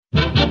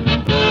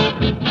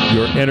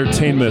Your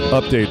entertainment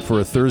update for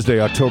a Thursday,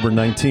 October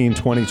 19,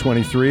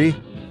 2023.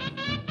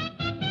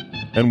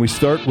 And we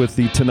start with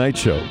The Tonight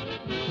Show.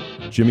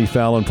 Jimmy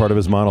Fallon, part of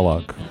his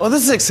monologue. Well,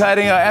 this is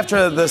exciting.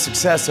 After the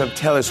success of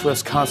Taylor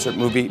Swift's concert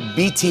movie,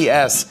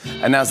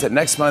 BTS announced that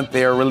next month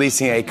they are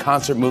releasing a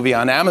concert movie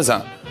on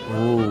Amazon.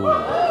 Ooh.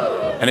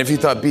 And if you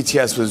thought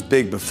BTS was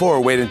big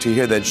before, wait until you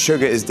hear that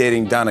Suga is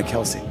dating Donna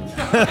Kelsey.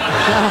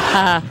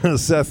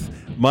 Seth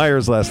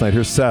Meyers last night.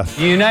 Here's Seth.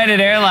 United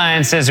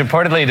Airlines has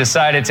reportedly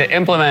decided to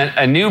implement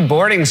a new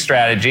boarding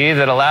strategy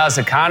that allows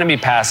economy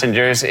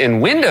passengers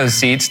in window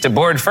seats to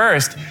board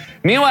first.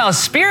 Meanwhile,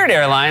 Spirit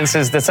Airlines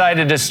has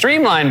decided to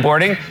streamline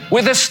boarding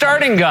with a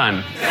starting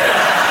gun.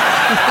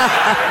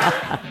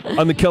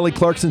 On the Kelly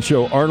Clarkson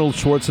Show, Arnold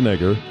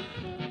Schwarzenegger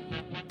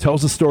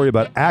tells a story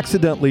about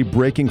accidentally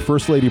breaking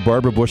First Lady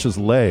Barbara Bush's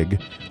leg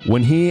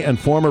when he and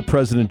former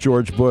President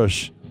George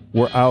Bush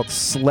were out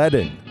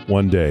sledding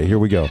one day. Here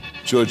we go.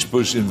 George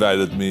Bush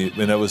invited me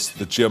when I was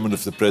the chairman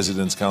of the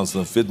President's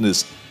Council on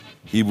Fitness.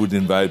 He would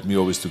invite me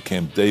always to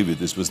Camp David.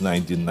 This was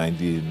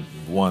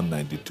 1991,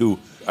 92.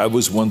 I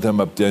was one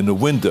time up there in the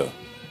winter.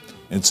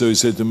 And so he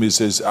said to me, he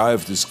says, I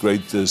have this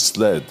great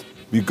sled.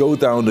 We go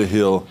down the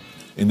hill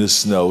in the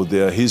snow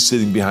there. He's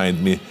sitting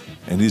behind me.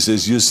 And he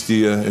says, you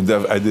steer. And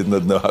I did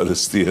not know how to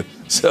steer.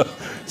 So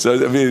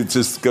I mean, it's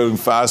just going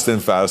faster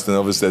and faster. And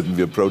all of a sudden,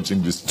 we're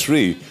approaching this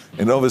tree.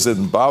 And all of a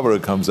sudden, Barbara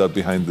comes up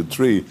behind the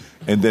tree.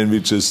 And then we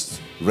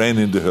just ran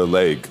into her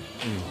leg.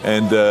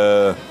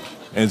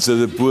 And so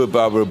the poor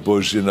Barbara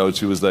Bush, you know,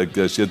 she was like,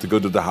 she had to go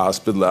to the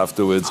hospital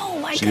afterwards. Oh,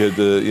 my she God.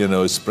 had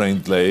a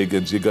sprained leg.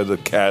 And she got a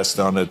cast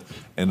on it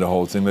and the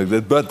whole thing like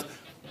that. But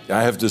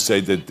I have to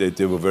say that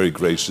they were very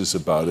gracious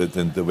about it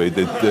and the way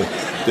that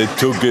they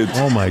took it.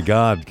 Oh, my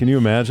God. Can you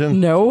imagine?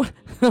 No.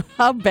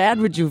 How bad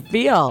would you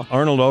feel?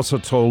 Arnold also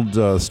told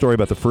a story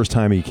about the first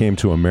time he came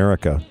to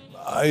America.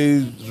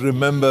 I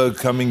remember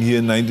coming here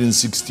in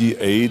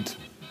 1968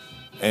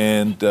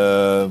 and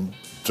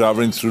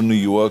traveling through New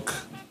York,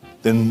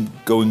 then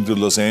going to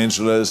Los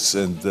Angeles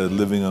and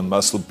living on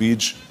Muscle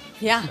Beach.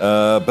 Yeah.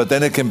 But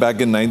then I came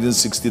back in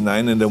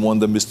 1969 and I won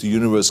the Mr.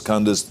 Universe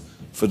contest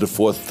for the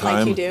fourth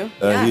time you do.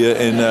 here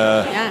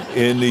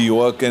in New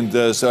York.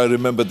 And so I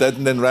remember that.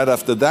 And then right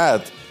after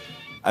that,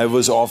 I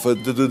was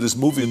offered to do this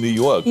movie in New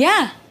York.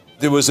 Yeah.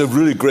 It was a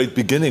really great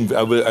beginning.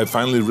 I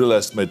finally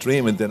realized my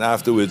dream. And then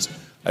afterwards,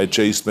 I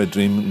chased my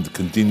dream and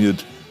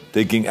continued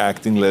taking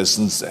acting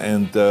lessons.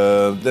 And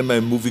then my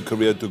movie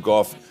career took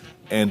off.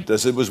 And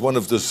it was one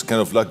of those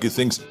kind of lucky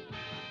things.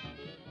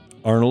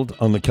 Arnold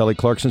on the Kelly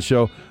Clarkson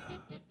Show.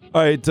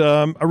 All right,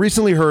 I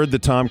recently heard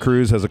that Tom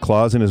Cruise has a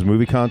clause in his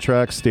movie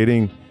contract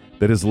stating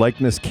that his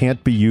likeness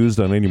can't be used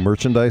on any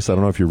merchandise. I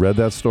don't know if you read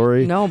that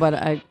story. No,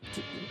 but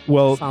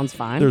sounds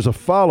fine. There's a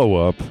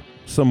follow-up,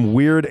 some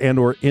weird and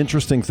or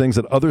interesting things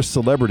that other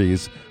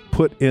celebrities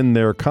put in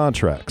their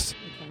contracts.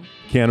 Okay.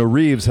 Keanu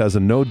Reeves has a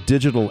no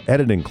digital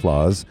editing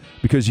clause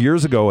because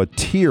years ago a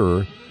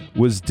tear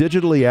was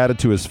digitally added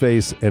to his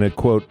face and it,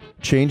 quote,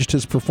 changed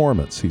his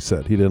performance, he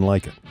said. He didn't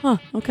like it. Huh,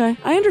 okay.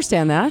 I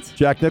understand that.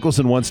 Jack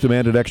Nicholson once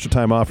demanded extra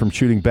time off from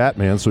shooting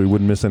Batman so he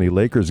wouldn't miss any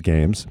Lakers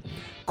games.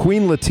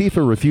 Queen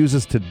Latifah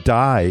refuses to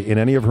die in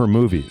any of her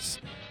movies.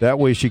 That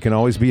way she can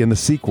always be in the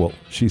sequel,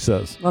 she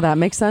says. Well, that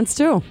makes sense,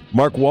 too.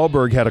 Mark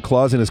Wahlberg had a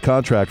clause in his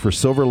contract for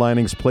Silver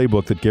Linings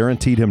Playbook that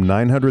guaranteed him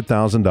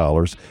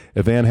 $900,000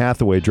 if Anne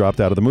Hathaway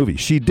dropped out of the movie.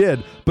 She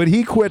did, but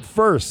he quit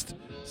first,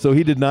 so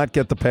he did not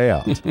get the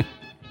payout.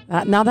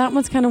 Now that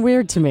one's kind of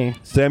weird to me.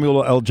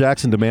 Samuel L.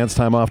 Jackson demands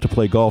time off to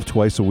play golf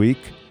twice a week.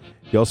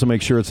 He also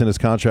makes sure it's in his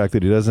contract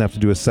that he doesn't have to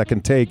do a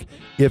second take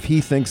if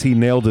he thinks he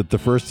nailed it the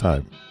first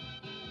time.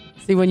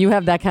 See, when you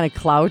have that kind of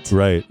clout,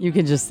 right, you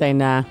can just say,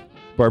 nah.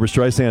 Barbra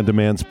Streisand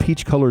demands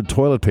peach-colored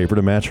toilet paper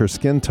to match her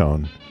skin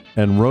tone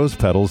and rose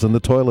petals in the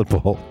toilet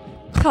bowl.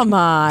 Come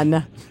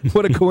on.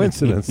 What a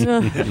coincidence.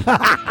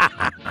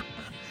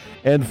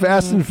 And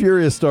Fast and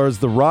Furious stars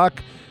The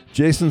Rock,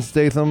 Jason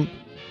Statham,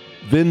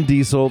 Vin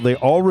Diesel. They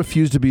all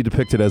refuse to be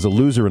depicted as a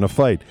loser in a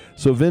fight.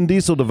 So Vin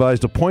Diesel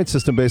devised a point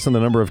system based on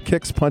the number of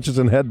kicks, punches,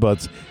 and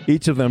headbutts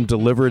each of them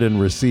delivered and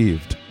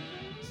received.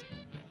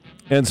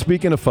 And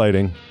speaking of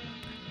fighting,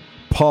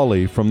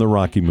 Paulie from the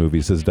Rocky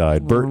movies has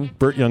died.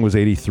 Burt Young was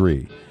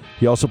 83.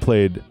 He also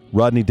played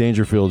Rodney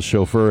Dangerfield's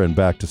chauffeur in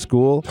Back to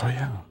School. Oh,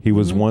 yeah. He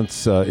was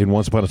once in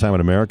Once Upon a Time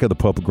in America, The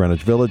Pope of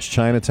Greenwich Village,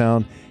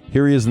 Chinatown.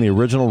 Here he is in the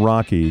original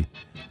Rocky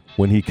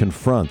when he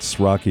confronts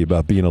Rocky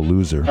about being a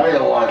loser. I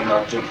don't want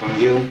nothing from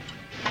you.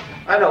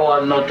 I don't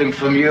want nothing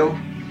from you.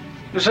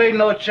 This ain't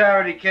no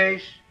charity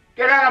case.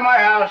 Get out of my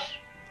house.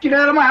 Get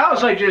out of my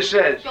house, I just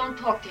said. Don't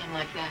talk to him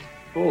like that.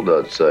 Hold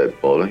outside,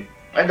 Paulie.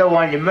 I don't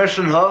want you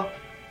missing her.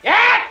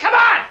 Yeah, come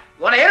on!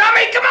 You wanna hit on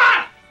me? Come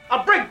on!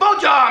 I'll break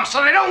both your arms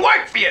so they don't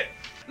work for you.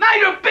 Now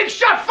you're a big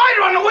shot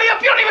fighter on the way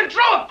up. You don't even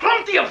throw a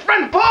crumb to your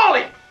friend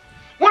Paulie.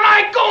 When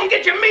I go and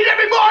get your meat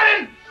every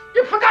morning,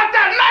 you forgot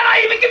that night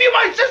I even give you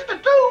my sister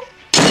too.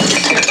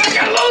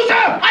 Like a loser,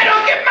 I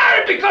don't get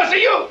married because of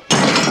you.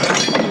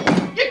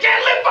 You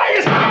can't live by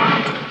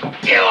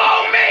yourself. You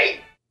owe me.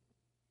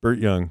 Burt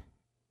Young,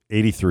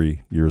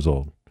 83 years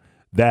old.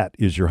 That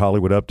is your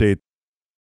Hollywood Update.